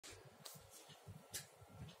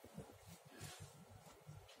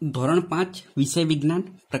ધોરણ 5 વિષય વિજ્ઞાન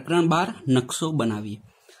પ્રકરણ 12 નકશો બનાવીએ।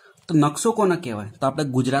 તો નકશો કોને કહેવાય? તો આપણે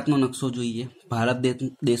ગુજરાતનો નકશો જોઈએ, ભારત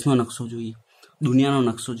દેશનો નકશો જોઈએ, દુનિયાનો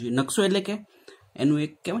નકશો જોઈએ। નકશો એટલે કે એનું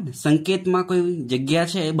એક કહેવાય ને સંકેતમાં કોઈ જગ્યા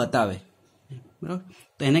છે એ બતાવે, બરાબર?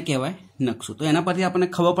 તો એને કહેવાય નકશો। તો એના પરથી આપણને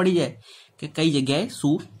ખબર પડી જાય કે કઈ જગ્યાએ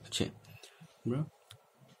શું છે, બરાબર?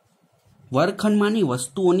 વર્ગખંડમાંની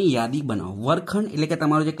વસ્તુઓની યાદી બનાવો। વર્ગખંડ એટલે કે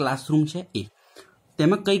તમારો જે ક્લાસરૂમ છે એ,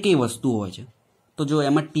 તેમાં કઈ કઈ વસ્તુઓ હોય છે? તો જો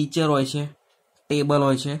એમાં ટીચર હોય છે, ટેબલ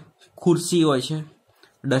હોય છે, ખુરશી હોય છે,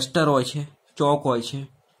 ડસ્ટર હોય છે, ચોક હોય છે,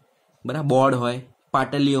 બરાબર, બોર્ડ હોય,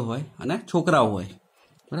 પાટલીઓ હોય અને છોકરાઓ હોય,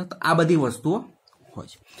 બરાબર? તો આ બધી વસ્તુઓ હોય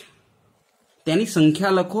છે। તેની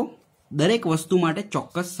સંખ્યા લખો, દરેક વસ્તુ માટે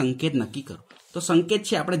ચોક્કસ સંકેત નક્કી કરો। તો સંકેત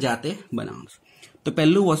છે આપણે જાતે બનાવવાનું છે। તો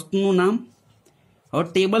પહેલું વસ્તુનું નામ। હવે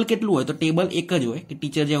ટેબલ કેટલું હોય? તો ટેબલ એક જ હોય કે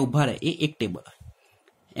ટીચર જ્યાં ઊભા રહે એ એક ટેબલ હોય,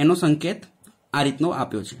 એનો સંકેત આ રીતનો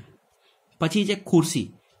આપ્યો છે। પછી છે ખુરશી।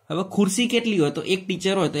 હવે ખુરશી કેટલી હોય? તો એક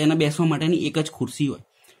ટીચર હોય તો એના બેસવા માટેની એક જ ખુરશી હોય।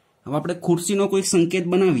 હવે આપણે ખુરશીનો કોઈ સંકેત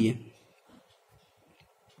બનાવીએ,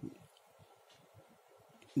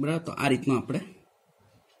 બરાબર? તો આ રીતનો આપણે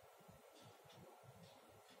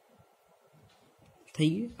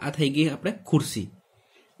થઈ ગઈ આપણે ખુરશી।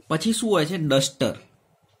 પછી શું હોય છે? ડસ્ટર,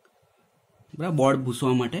 બરાબર, બોર્ડ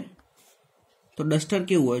ભૂસવા માટે। તો ડસ્ટર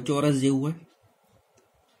કેવું હોય? ચોરસ જેવું હોય,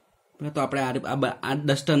 બરાબર? તો આપણે આ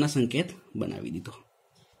ડસ્ટરના સંકેત બનાવી દીધો,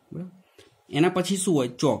 બરાબર? એના પછી શું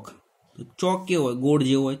હોય? ચોક। તો ચોક કેવો હોય? ગોળ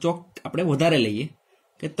જેવો હોય। ચોક આપણે વધારે લઈએ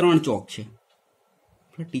કે 3 ચોક છે,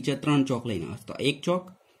 ટીચર 3 ચોક લઈને આવે તો એક ચોક,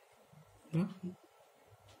 બરાબર,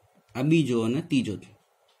 આ બીજો અને ત્રીજો,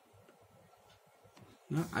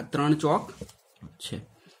 આ 3 ચોક છે।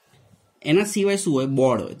 એના સિવાય શું હોય?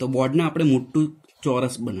 બોર્ડ હોય। તો બોર્ડને આપણે મોટું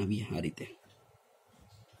ચોરસ બનાવીએ આ રીતે,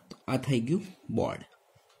 તો આ થઈ ગયું બોર્ડ।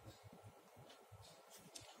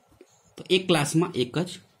 તો એક ક્લાસમાં એક જ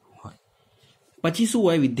હોય। પછી શું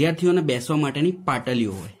હોય? વિદ્યાર્થીઓને બેસવા માટેની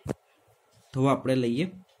પાટલીઓ હોય। તો આપણે લઈએ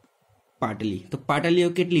પાટલી। તો પાટલીઓ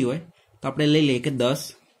કેટલી હોય? તો આપણે લઈ લઈએ કે 10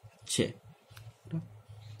 છે।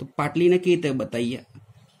 તો પાટલીને કેવી રીતે બતાવીએ?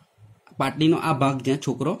 પાટલીનો આ ભાગ જ્યાં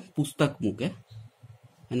છોકરો પુસ્તક મૂકે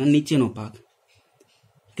અને નીચેનો ભાગ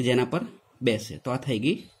કે જેના પર બેસે, તો આ થઈ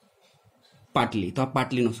ગઈ પાટલી। તો આ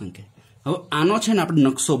પાટલીનો સંકેત। હવે આનો છે ને આપણે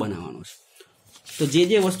નકશો બનાવવાનો છે। તો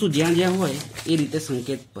જે વસ્તુ જ્યાં જ્યાં હોય એ રીતે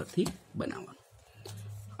સંકેત પરથી બનાવવાનું।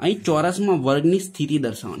 અહીં ચોરસમાં વર્ગની સ્થિતિ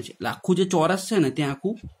દર્શાવવાની છે, એટલે આખું જે ચોરસ છે ને ત્યાં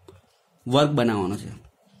આખું વર્ગ બનાવવાનો છે।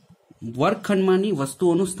 વર્ગખંડમાંની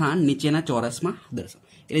વસ્તુઓનું સ્થાન નીચેના ચોરસમાં દર્શાવો,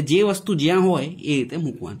 એટલે જે વસ્તુ જ્યાં હોય એ રીતે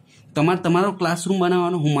મૂકવાની। તમારો ક્લાસરૂમ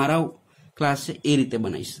બનાવવાનો, હું મારા ક્લાસ છે એ રીતે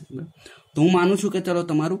બનાવીશ। તો હું માનું છું કે ચલો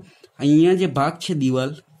તમારું અહીંયા જે ભાગ છે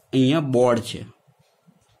દિવાલ, અહીંયા બોર્ડ છે,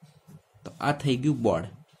 તો આ થઈ ગયું બોર્ડ।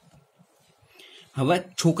 હવે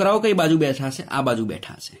છોકરાઓ કઈ બાજુ બેઠા હશે? આ બાજુ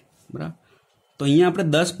બેઠા હશે, બરાબર? તો અહીંયા આપણે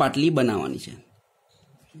 10 પાટલી બનાવવાની છે,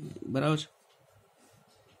 બરાબર છે?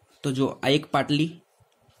 તો જો આ એક પાટલી,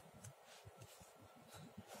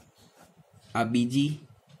 આ બીજી,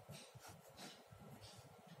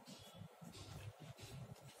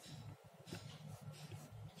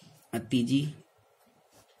 આ ત્રીજી,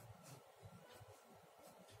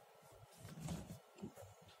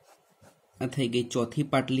 આ થઈ ગઈ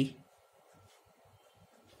ચોથી પાટલી,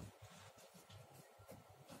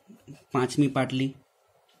 5મી પાટલી,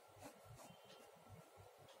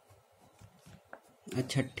 આ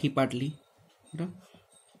 6ઠ્ઠી પાટલી, બરાબર?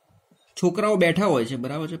 છોકરાઓ બેઠા હોય છે,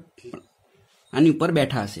 બરાબર છે, આની ઉપર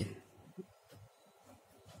બેઠા હશે।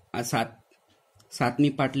 આ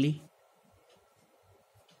 7મી પાટલી,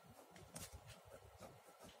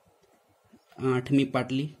 8મી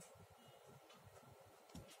પાટલી,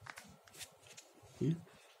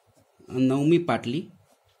 9મી પાટલી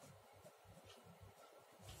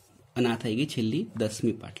અને આ થઈ ગઈ છેલ્લી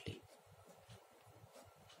 10મી પાટલી।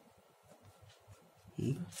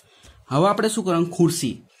 હવે આપણે શું કરવાનું?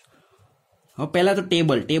 ખુરશી। હવે પહેલા તો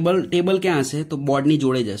ટેબલ ક્યાં હશે? તો બોર્ડની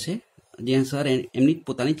જોડે જ હશે, જ્યાં સર એમની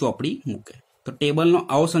પોતાની ચોપડી મૂકે। તો ટેબલનો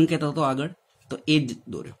આવો સંકેત હતો આગળ, તો એ જ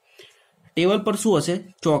દોર્યો। ટેબલ પર શું હશે?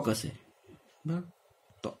 ચોક હશે, બરાબર?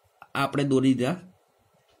 તો આપણે દોરી દીધા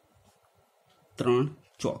 3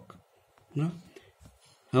 ચોક, બરાબર?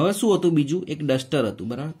 હવે શું હતું બીજું? એક ડસ્ટર હતું,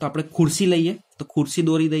 બરાબર? તો આપણે ખુરશી લઈએ, તો ખુરશી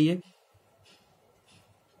દોરી દઈએ,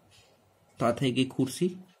 તો આ થઈ ગઈ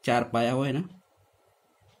ખુરશી। 4 પાયા હોય ને,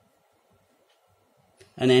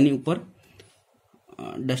 અને એની ઉપર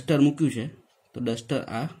ડસ્ટર મૂક્યું છે, તો ડસ્ટર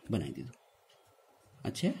આ બનાવી દીધું,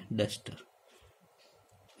 આ છે ડસ્ટર।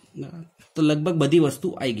 તો લગભગ બધી વસ્તુ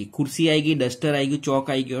આવી ગઈ, ખુરશી આવી ગઈ, ડસ્ટર આવી ગયું, ચોક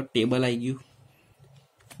આવી ગયો, ટેબલ આવી ગયું,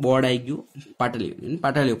 બોર્ડ આવી ગયું,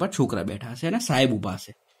 પાટલી ઉપર છોકરા બેઠા હશે અને સાહેબ ઊભા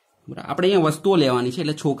હશે, બરાબર. આપણે અહીંયા વસ્તુઓ લેવાની છે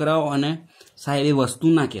એટલે છોકરાઓ અને સાહેબ એ વસ્તુ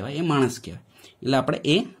ના કહેવાય, એ માણસ કહેવાય, એટલે આપણે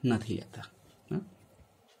એ નથી લેતા.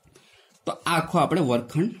 તો આખો આપણે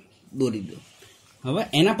વર્ગખંડ દોરી દો. હવે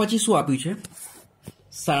એના પછી શું આપ્યું છે?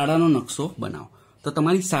 શાળાનો નકશો બનાવો. તો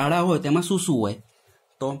તમારી શાળા હોય તેમાં શું શું હોય?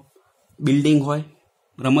 તો બિલ્ડિંગ હોય,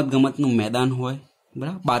 રમત ગમતનું મેદાન હોય,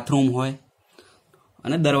 બરાબર, બાથરૂમ હોય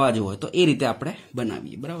અને દરવાજો હોય. તો એ રીતે આપણે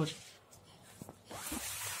બનાવીએ. બરાબર છે.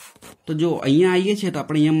 તો જો અહીંયા આવીએ છીએ તો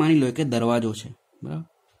આપણે અહીંયા માની લો કે દરવાજો છે. બરાબર.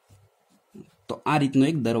 તો આ રીતનો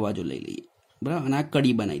એક દરવાજો લઈ લઈએ. બરાબર. અને આ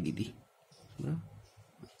કડી બનાવી દીધી. બરાબર.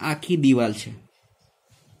 આખી દિવાલ છે.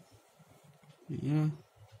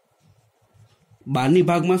 બહારની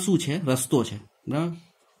ભાગમાં શું છે? રસ્તો છે. બરાબર.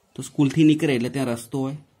 તો સ્કૂલથી નીકળે એટલે ત્યાં રસ્તો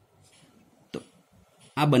હોય. તો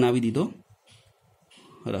આ બનાવી દીધો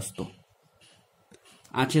રસ્તો.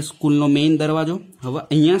 આ છે સ્કૂલનો મેઇન દરવાજો. હવે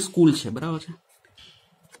અહીંયા સ્કૂલ છે. બરાબર છે.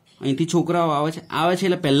 અહીંથી છોકરાઓ આવે છે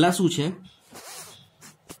એટલે પહેલા શું છે?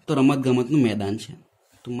 તો રમત ગમતનું મેદાન છે.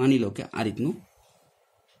 તો માની લો કે આ રીતનું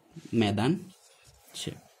મેદાન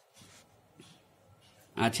છે.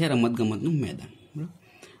 આ છે રમત ગમતનું મેદાન. બરાબર.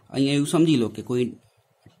 અહીંયા એવું સમજી લો કે કોઈ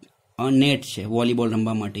નેટ છે વોલીબોલ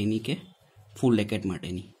રમવા માટેની કે ફૂલ રેકેટ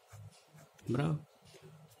માટેની. બરાબર.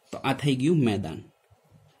 તો આ થઈ ગયું મેદાન.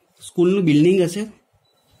 સ્કૂલનું બિલ્ડિંગ હશે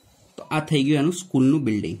તો આ થઈ ગયું એનું સ્કૂલનું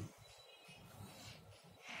બિલ્ડિંગ.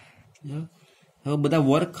 હવે બધા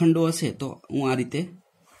વર્ગખંડો હશે તો હું આ રીતે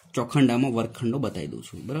ચોખંડામાં વર્ગખંડો બતાવી દઉં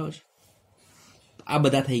છું. બરાબર છે. આ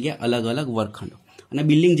બધા થઈ ગયા અલગ અલગ વર્ગખંડો. અને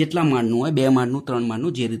બિલ્ડિંગ જેટલા માળનું હોય, 2 માળનું, 3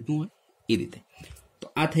 માળનું, જે રીતનું હોય એ રીતે. તો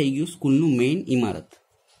આ થઈ ગયું સ્કૂલનું મેઇન ઇમારત,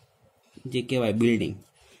 જે કહેવાય બિલ્ડિંગ.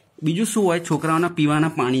 બીજું શું હોય? છોકરાઓના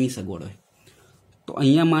પીવાના પાણીની સગવડ હોય. તો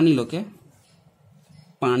અહીંયા માની લો કે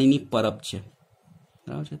પાણીની પરબ છે.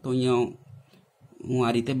 બરાબર છે. તો અહીંયા હું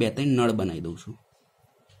આ રીતે 2-3 નળ બનાવી દઉં છું.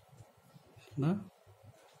 બરાબર.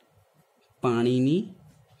 પાણીની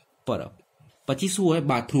પરબ. પછી શું હોય?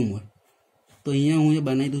 બાથરૂમ હોય. તો અહીંયા હું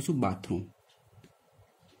બનાવી દઉં છું બાથરૂમ.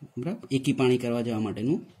 બરાબર. એકી પાણી કરવા જવા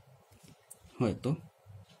માટેનું હોય. તો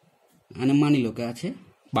આને માની લો કે આ છે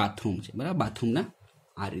બાથરૂમ છે. બરાબર. બાથરૂમના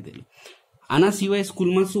આ રીતે. આના સિવાય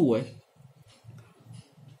સ્કૂલમાં શું હોય?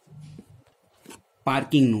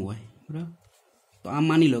 પાર્કિંગનું હોય. બરાબર. તો આ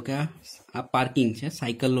માની લો કે આ પાર્કિંગ છે,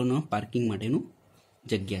 સાયકલોનો પાર્કિંગ માટેનું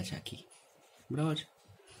જગ્યા છે આખી. બરાબર છે.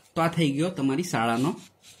 તો આ થઈ ગયો તમારી શાળાનો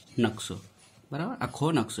નકશો. બરાબર.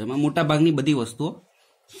 આખો નકશો. એમાં મોટા ભાગની બધી વસ્તુઓ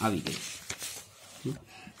આવી ગઈ.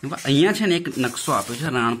 અહીંયા છે ને એક નકશો આપ્યો છે,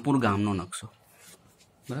 રાણપુર ગામનો નકશો.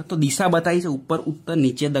 બરાબર. તો દિશા બતાવી છે ઉપર, ઉત્તર,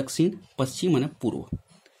 નીચે, દક્ષિણ, પશ્ચિમ અને પૂર્વ.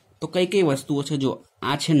 તો કઈ કઈ વસ્તુઓ છે? જો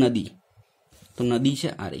આ છે નદી. તો નદી છે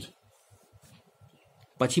આ રહી.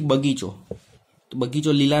 પછી બગીચો. તો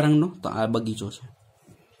બગીચો લીલા રંગનો. તો આ બગીચો છે.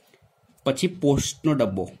 પછી પોસ્ટનો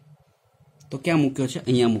ડબ્બો. તો ક્યાં મૂક્યો છે?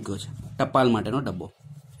 અહીંયા મૂક્યો છે, ટપાલ માટેનો ડબ્બો.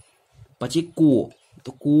 પછી કૂવો.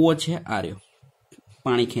 તો કૂવો છે આ રહ્યો,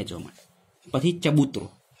 પાણી ખેંચવા માટે. પછી ચબૂતરો.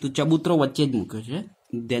 તો ચબૂતરો વચ્ચે જ મૂક્યો છે,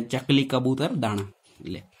 ચકલી, કબૂતર, દાણા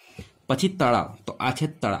એટલે. પછી તળાવ. તો આ છે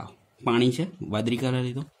તળાવ, પાણી છે, વાદળી કલર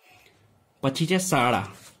લીધો. પછી છે શાળા.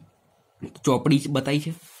 ચોપડી બતાવી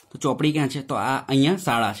છે. તો ચોપડી ક્યાં છે? તો આ અહીંયા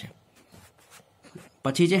શાળા છે.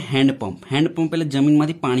 પછી છે હેન્ડપંપ. હેન્ડપંપ એટલે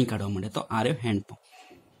જમીનમાંથી પાણી કાઢવા માટે. તો આ રહ્યો હેન્ડપંપ.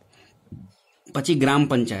 પછી ગ્રામ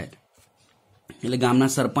પંચાયત એટલે ગામના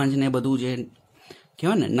સરપંચ ને બધું જે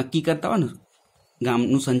કહેવાય ને નક્કી કરતા હોય ને,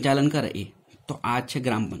 ગામનું સંચાલન કરે એ. તો આ છે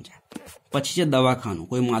ગ્રામ પંચાયત. પછી છે દવાખાનું,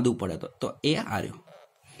 કોઈ માદું પડે તો એ આર્યો.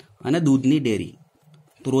 અને દૂધની ડેરી.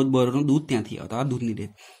 તો રોજ બરોજનું દૂધ ત્યાંથી આવતો, આ દૂધની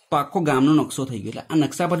ડેરી. તો આખો ગામનો નકશો થઈ ગયો. એટલે આ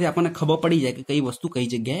નકશા પરથી આપણને ખબર પડી જાય કે કઈ વસ્તુ કઈ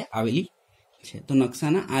જગ્યાએ આવેલી છે. તો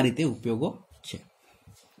નકશાના આ રીતે ઉપયોગો છે.